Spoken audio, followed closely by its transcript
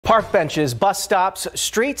Park benches, bus stops,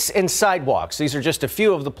 streets, and sidewalks. These are just a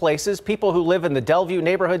few of the places people who live in the Dellview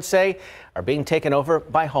neighborhood say are being taken over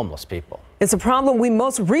by homeless people. It's a problem we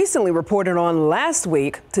most recently reported on last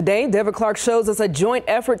week. Today, David Clark shows us a joint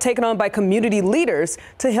effort taken on by community leaders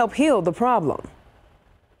to help heal the problem.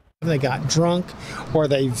 They got drunk or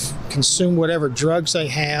they've consumed whatever drugs they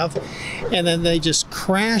have, and then they just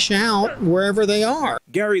crash out wherever they are.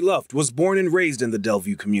 Gary Luft was born and raised in the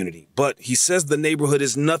Dellview community, but he says the neighborhood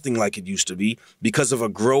is nothing like it used to be because of a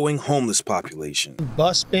growing homeless population.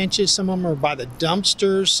 Bus benches, some of them are by the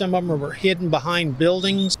dumpsters, some of them are hidden behind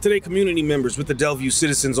buildings. Today, community members with the Dellview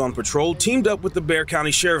Citizens on Patrol teamed up with the Bexar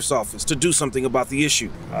County Sheriff's Office to do something about the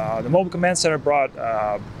issue. The Mobile Command Center brought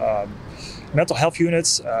mental health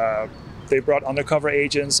units. They brought undercover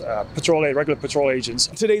agents, regular patrol agents.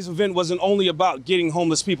 Today's event wasn't only about getting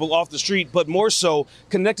homeless people off the street, but more so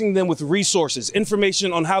connecting them with resources,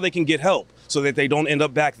 information on how they can get help so that they don't end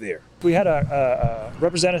up back there. We had a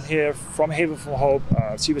representative here from Haven for Hope.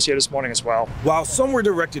 She was here this morning as well. While some were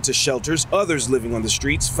directed to shelters, others living on the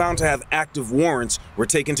streets found to have active warrants were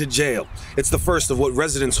taken to jail. It's the first of what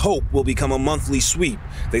residents hope will become a monthly sweep.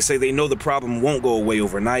 They say they know the problem won't go away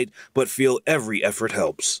overnight, but feel every effort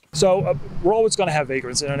helps. So we're always going to have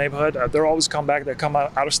vagrants in our neighborhood. They'll always come back. They come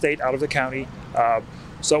out of state, out of the county.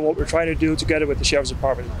 So what we're trying to do together with the Sheriff's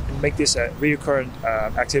Department is make this a recurrent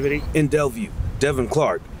activity. In Dellview, Devin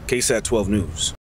Clark, KSAT 12 News.